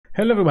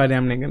Hello everybody,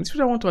 I'm Nick, and in this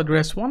video I want to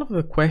address one of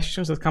the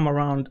questions that come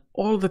around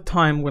all the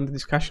time when the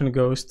discussion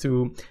goes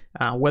to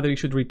whether you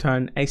should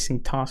return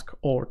async task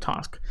or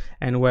task,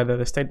 and whether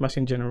the state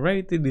machine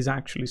generated is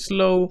actually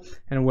slow,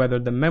 and whether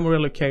the memory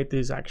allocated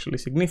is actually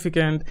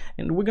significant.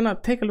 And we're gonna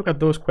take a look at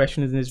those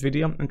questions in this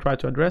video and try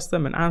to address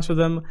them and answer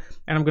them,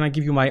 and I'm gonna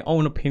give you my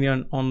own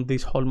opinion on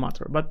this whole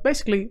matter. But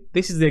basically,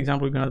 this is the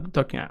example we're gonna be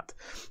talking at.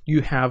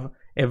 You have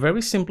a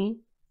very simple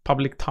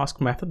public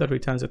task method that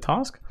returns a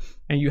task,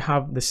 and you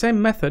have the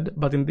same method,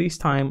 but in this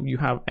time you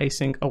have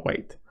async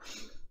await.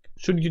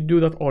 Should you do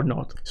that or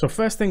not? So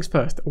first things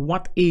first,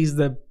 what is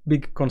the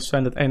big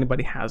concern that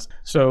anybody has?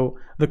 So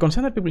the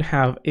concern that people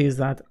have is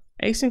that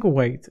async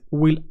await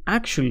will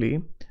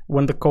actually,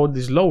 when the code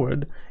is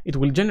lowered, it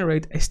will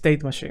generate a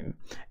state machine,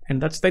 and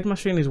that state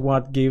machine is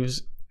what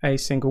gives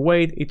async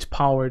await its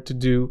power to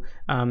do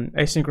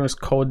asynchronous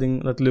coding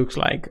that looks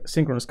like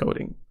synchronous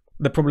coding.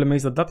 The problem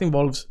is that that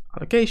involves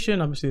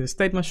allocation, obviously the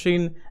state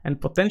machine,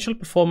 and potential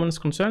performance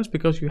concerns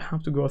because you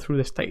have to go through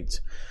the states.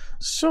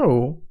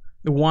 So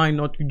why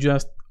not you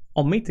just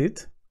omit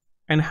it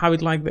and have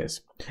it like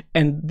this?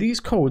 And these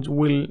codes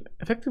will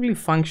effectively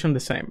function the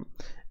same.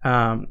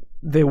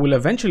 They will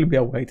eventually be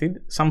awaited.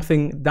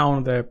 Something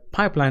down the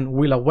pipeline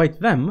will await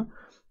them,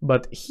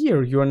 but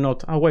here you are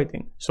not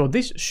awaiting. So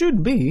this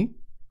should be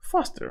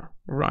faster,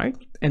 right?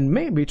 And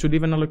maybe it should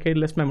even allocate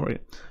less memory.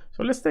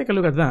 So let's take a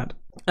look at that.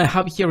 I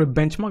have here a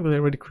benchmark that I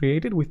already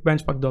created with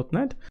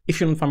benchmark.net. If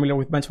you're not familiar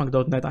with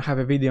benchmark.net, I have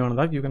a video on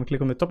that. You can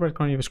click on the top right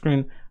corner of your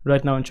screen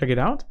right now and check it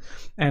out.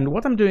 And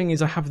what I'm doing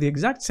is I have the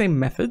exact same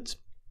methods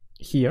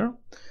here,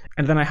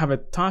 and then I have a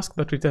task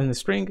that returns a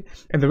string.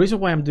 And the reason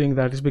why I'm doing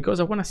that is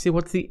because I want to see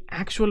what's the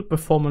actual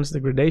performance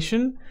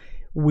degradation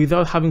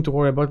without having to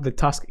worry about the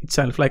task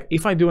itself. Like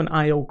if I do an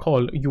IO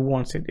call, you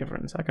won't see a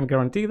difference. I can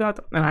guarantee that,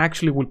 and I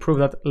actually will prove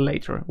that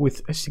later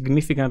with a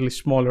significantly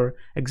smaller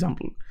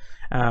example.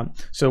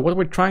 So what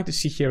we're trying to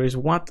see here is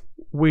what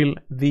will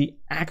the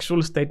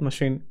actual state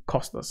machine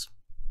cost us.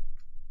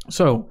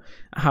 So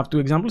I have two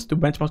examples, two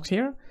benchmarks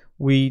here,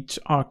 which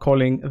are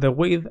calling the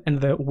with and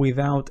the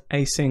without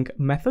async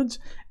methods,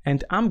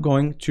 and I'm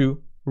going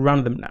to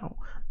run them now.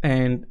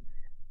 And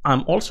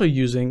I'm also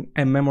using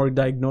a memory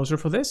diagnoser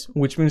for this,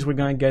 which means we're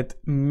going to get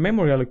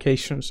memory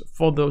allocations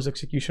for those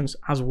executions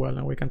as well,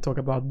 and we can talk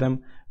about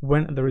them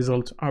when the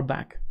results are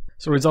back.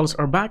 So results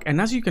are back, and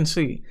as you can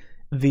see,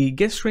 the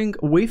getString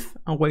with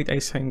await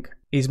async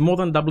is more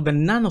than double the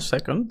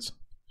nanoseconds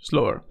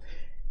slower.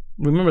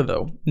 Remember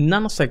though,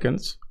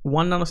 nanoseconds,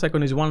 1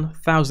 nanosecond is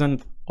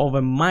 1,000th of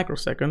a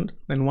microsecond,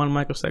 and 1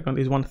 microsecond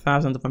is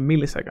 1,000th of a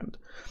millisecond.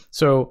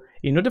 So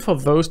in order for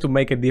those to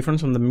make a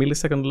difference on the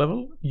millisecond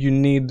level, you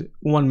need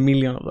 1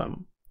 million of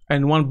them,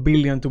 and 1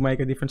 billion to make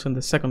a difference on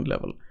the second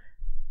level.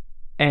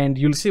 And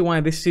you'll see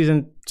why this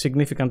isn't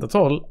significant at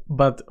all,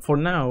 but for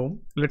now,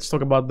 let's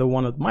talk about the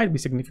one that might be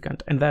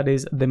significant, and that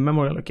is the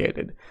memory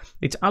allocated.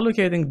 It's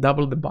allocating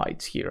double the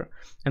bytes here,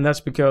 and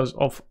that's because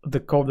of the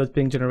code that's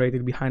being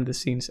generated behind the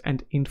scenes.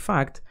 And in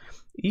fact,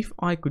 if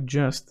I could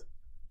just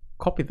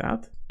copy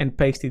that and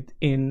paste it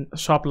in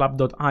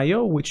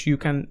sharplab.io, which you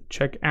can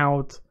check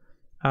out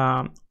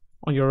on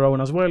your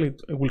own as well,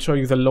 it will show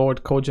you the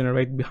lowered code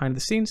generated behind the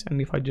scenes. And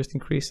if I just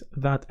increase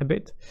that a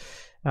bit,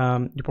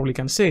 you probably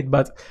can see it.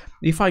 But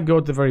if I go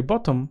to the very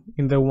bottom,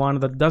 in the one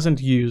that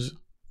doesn't use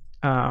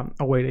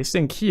await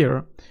async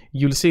here,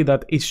 you'll see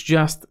that it's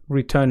just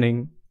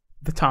returning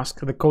the task.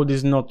 The code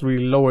is not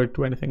really lowered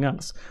to anything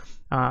else,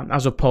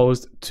 as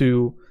opposed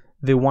to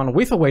the one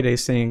with await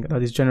async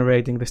that is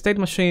generating the state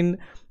machine.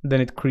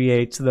 Then it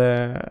creates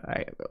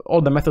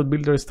all the method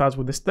builder starts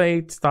with the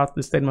state, starts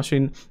the state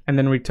machine, and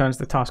then returns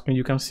the task. And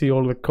you can see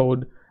all the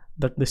code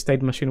that the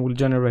state machine will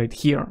generate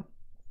here.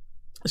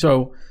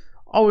 So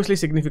obviously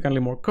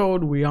significantly more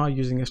code. We are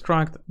using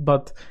extract,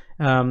 but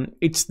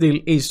it still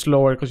is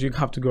slower because you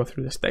have to go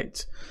through the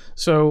states.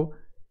 So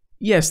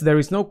yes, there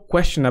is no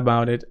question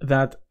about it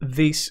that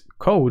this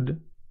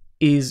code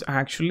is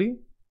actually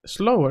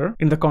slower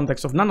in the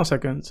context of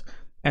nanoseconds,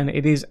 and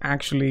it is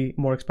actually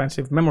more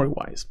expensive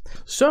memory-wise.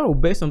 So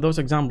based on those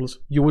examples,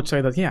 you would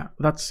say that, yeah,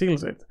 that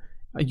seals it.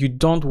 You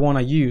don't want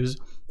to use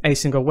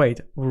async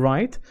await,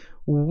 right?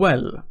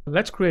 Well,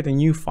 let's create a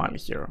new file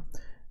here.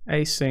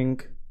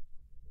 Async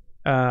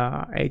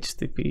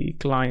HTTP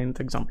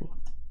client example,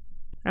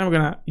 and we're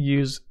gonna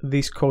use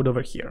this code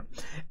over here.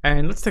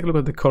 And let's take a look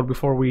at the code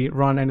before we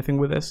run anything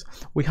with this.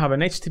 We have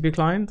an HTTP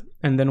client,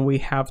 and then we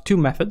have two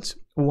methods.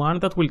 One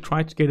that will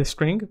try to get a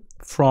string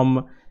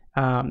from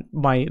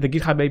the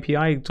GitHub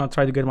API,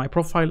 try to get my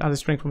profile as a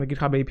string from the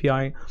GitHub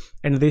API,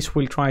 and this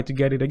will try to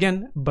get it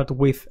again, but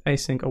with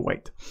async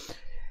await.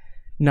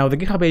 Now the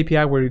GitHub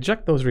API will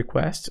reject those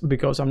requests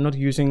because I'm not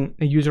using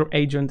a user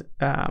agent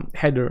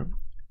header.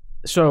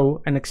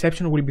 So an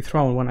exception will be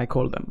thrown when I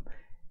call them.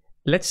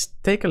 Let's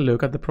take a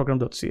look at the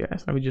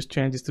program.cs. Let me just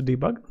change this to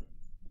debug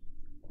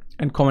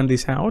and comment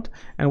this out.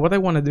 And what I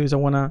want to do is I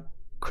want to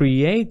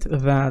create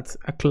that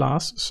a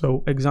class.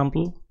 So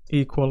example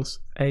equals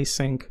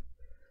async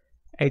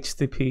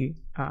HTTP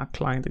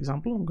client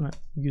example. I'm going to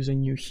use a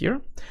new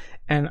here.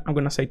 and I'm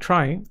gonna say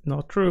try,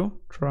 not true,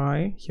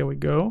 try, here we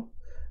go.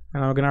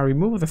 And I'm gonna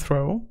remove the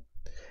throw.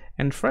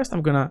 And first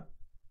I'm gonna,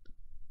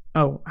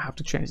 oh, I have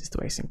to change this to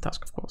async task,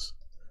 of course.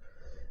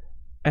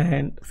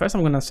 And first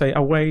I'm gonna say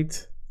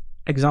await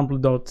example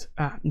dot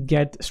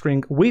get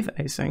string with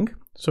async.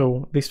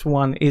 So this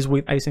one is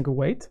with async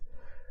await,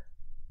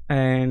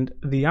 and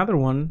the other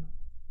one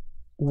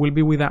will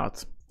be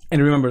without.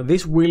 And remember,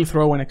 this will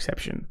throw an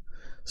exception.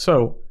 So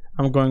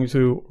I'm going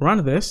to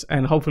run this,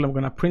 and hopefully I'm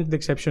going to print the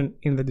exception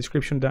in the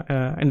description,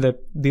 in the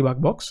debug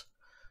box.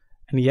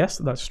 And yes,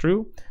 that's true.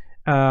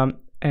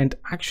 And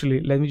actually,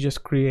 let me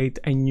just create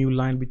a new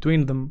line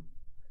between them,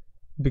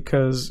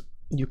 because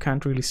you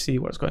can't really see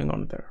what's going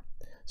on there.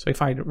 So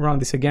if I run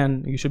this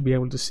again, you should be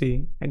able to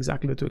see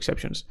exactly the two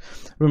exceptions.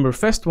 Remember,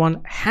 first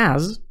one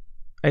has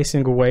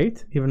async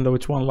await, even though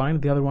it's one line,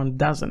 the other one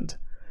doesn't.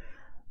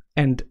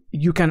 And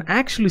you can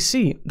actually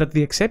see that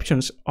the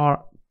exceptions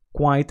are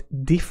quite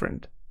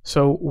different.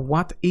 So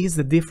what is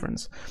the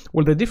difference?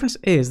 Well, the difference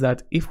is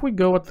that if we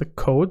go at the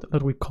code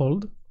that we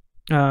called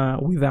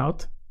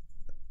without,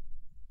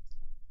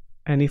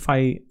 and if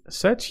I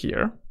search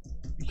here,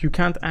 you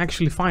can't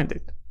actually find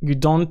it. You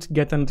don't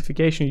get a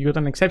notification, you get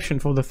an exception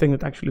for the thing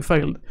that actually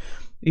failed.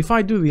 If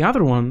I do the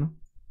other one,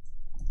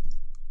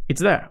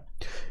 it's there.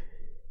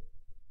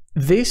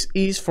 This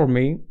is, for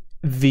me,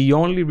 the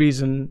only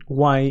reason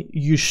why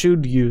you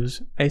should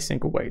use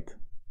async await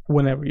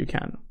whenever you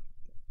can,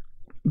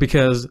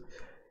 because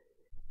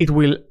it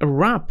will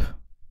wrap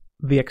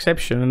the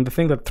exception and the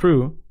thing that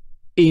threw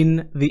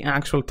in the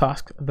actual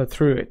task that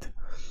threw it.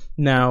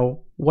 Now,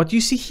 what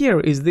you see here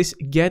is this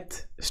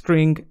get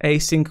string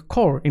async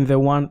core in the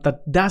one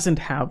that doesn't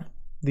have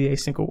the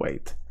async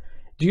await.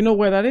 Do you know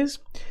where that is?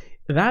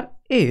 That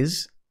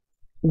is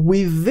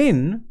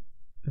within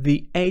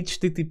the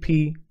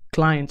HTTP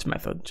client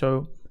method.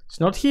 So it's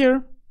not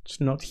here, it's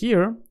not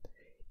here,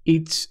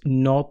 it's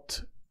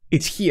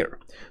here.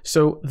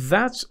 So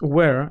that's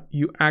where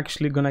you're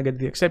actually gonna get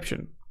the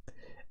exception.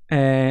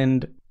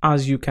 And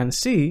as you can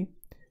see,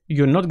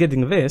 you're not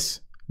getting this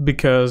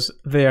because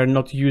they are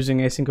not using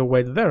async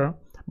await there,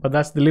 but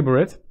that's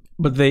deliberate.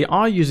 But they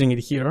are using it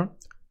here,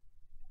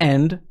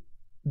 and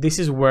this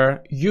is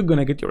where you're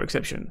gonna get your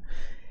exception.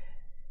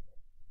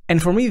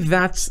 And for me,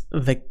 that's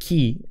the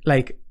key.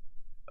 Like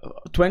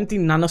 20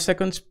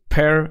 nanoseconds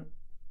per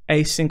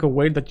async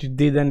await that you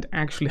didn't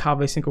actually have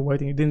async await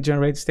and you didn't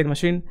generate state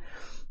machine,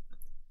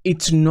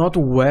 it's not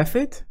worth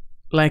it.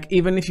 Like,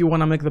 even if you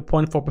want to make the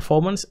point for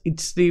performance,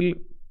 it's still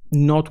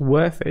not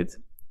worth it,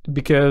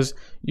 because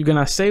you're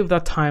gonna save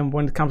that time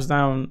when it comes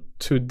down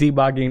to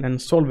debugging and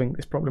solving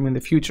this problem in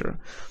the future.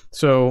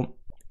 So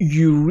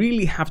you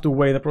really have to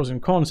weigh the pros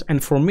and cons.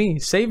 And for me,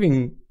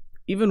 saving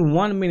even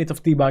 1 minute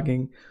of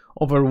debugging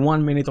over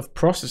 1 minute of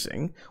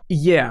processing,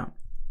 yeah,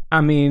 I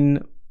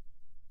mean,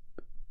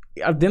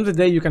 at the end of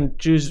the day, you can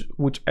choose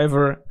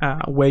whichever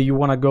way you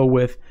want to go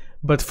with.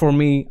 But for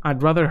me,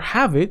 I'd rather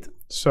have it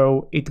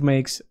so it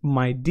makes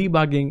my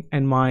debugging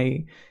and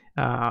my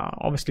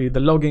obviously the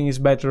logging is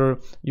better.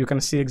 You can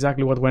see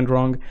exactly what went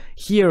wrong.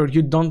 Here,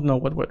 you don't know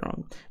what went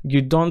wrong.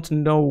 You don't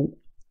know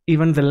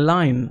even the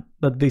line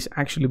that this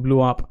actually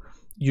blew up.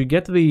 You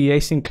get the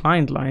async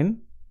client line.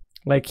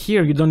 Like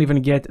here, you don't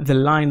even get the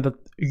line that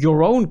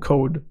your own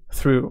code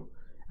threw.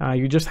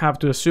 You just have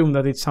to assume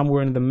that it's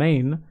somewhere in the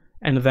main,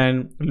 and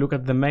then look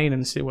at the main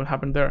and see what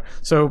happened there.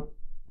 So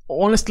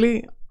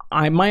honestly,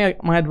 my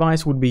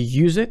advice would be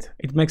use it.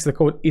 It makes the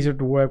code easier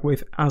to work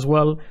with as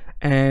well.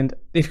 And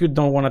if you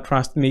don't want to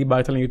trust me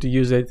by telling you to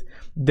use it,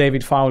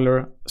 David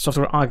Fowler,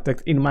 software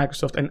architect in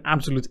Microsoft, an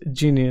absolute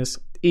genius,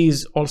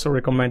 is also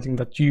recommending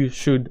that you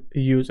should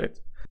use it.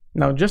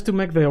 Now, just to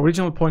make the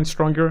original point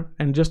stronger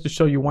and just to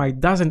show you why it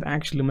doesn't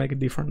actually make a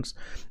difference,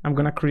 I'm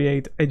going to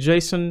create a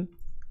JSON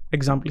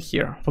example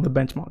here for the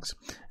benchmarks.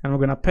 And we're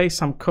going to paste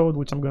some code,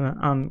 which I'm going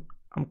to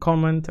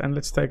uncomment, and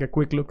let's take a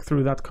quick look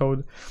through that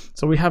code.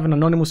 So we have an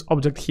anonymous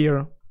object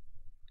here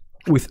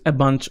with a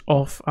bunch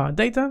of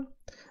data,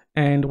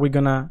 and we're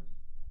going to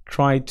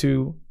try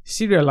to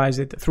serialize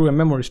it through a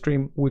memory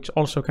stream, which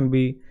also can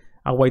be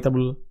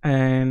awaitable.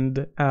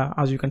 And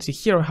as you can see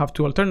here, I have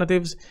two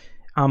alternatives.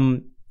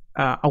 I'm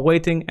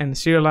awaiting and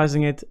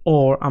serializing it,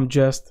 or I'm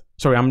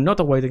not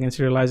awaiting and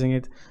serializing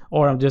it,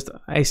 or I'm just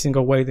async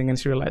awaiting and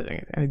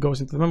serializing it. And it goes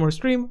into the memory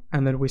stream,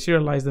 and then we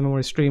serialize the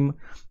memory stream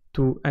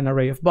to an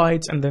array of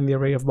bytes, and then the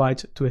array of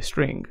bytes to a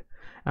string.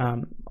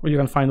 You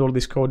can find all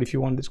this code if you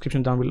want, the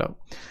description down below.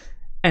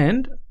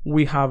 And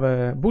we have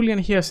a Boolean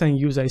here saying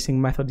use async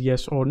method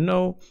yes or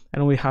no,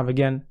 and we have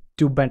again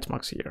two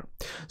benchmarks here.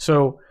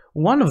 So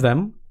one of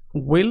them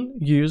will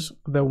use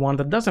the one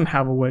that doesn't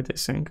have await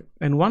async,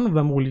 and one of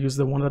them will use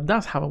the one that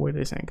does have await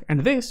async,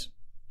 and this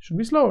should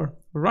be slower,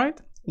 right?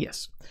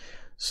 Yes.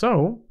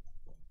 So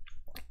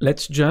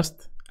let's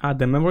just add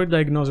the memory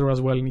diagnoser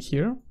as well in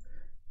here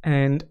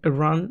and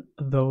run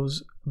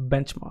those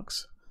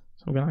benchmarks.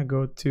 So I'm gonna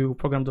go to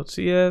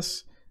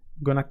program.cs,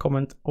 I'm gonna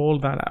comment all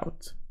that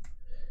out,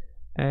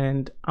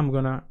 and I'm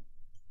gonna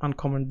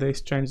uncomment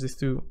this, change this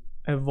to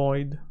a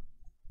void,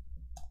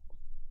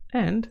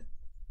 and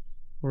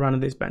run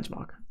this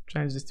benchmark.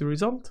 Change this to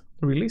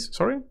release,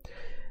 sorry.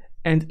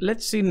 And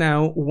let's see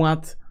now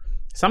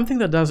something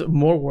that does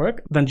more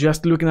work than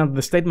just looking at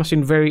the state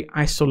machine very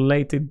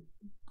isolatedly,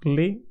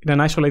 in an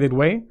isolated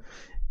way,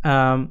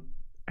 and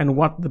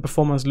what the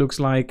performance looks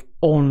like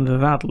on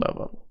that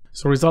level.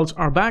 So results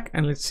are back,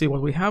 and let's see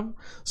what we have.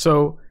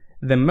 So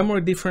the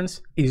memory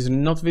difference is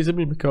not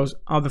visible because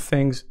other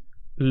things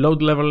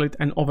load level it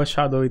and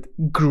overshadow it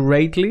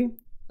greatly.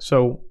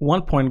 So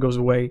one point goes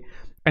away.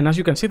 And as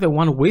you can see, the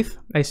one with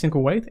async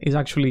await is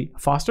actually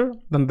faster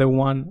than the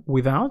one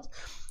without.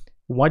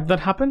 Why did that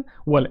happen?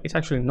 Well, it's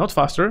actually not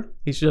faster.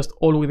 It's just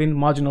all within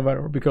margin of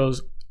error,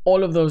 because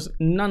all of those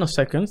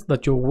nanoseconds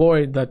that you're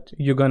worried that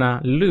you're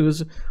gonna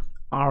lose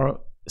are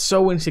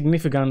so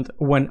insignificant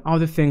when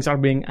other things are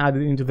being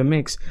added into the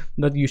mix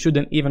that you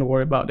shouldn't even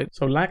worry about it.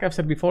 So like I've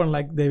said before, and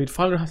like David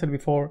Fowler has said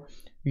before,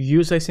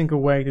 use async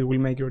await. It will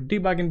make your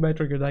debugging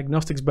better, your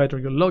diagnostics better,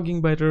 your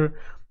logging better,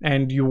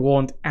 and you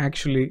won't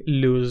actually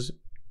lose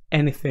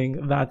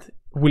anything that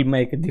will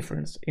make a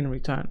difference in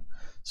return.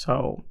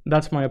 So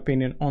that's my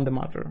opinion on the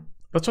matter.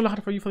 That's all I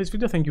had for you for this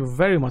video. Thank you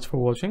very much for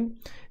watching.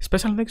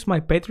 Special thanks to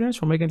my Patreons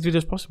for making these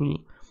videos possible.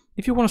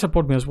 If you want to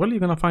support me as well, you're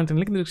gonna find a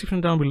link in the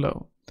description down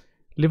below.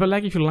 Leave a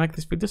like if you like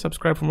this video,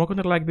 subscribe for more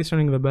content like this, and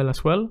ring the bell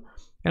as well.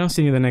 And I'll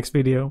see you in the next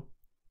video.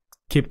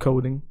 Keep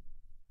coding.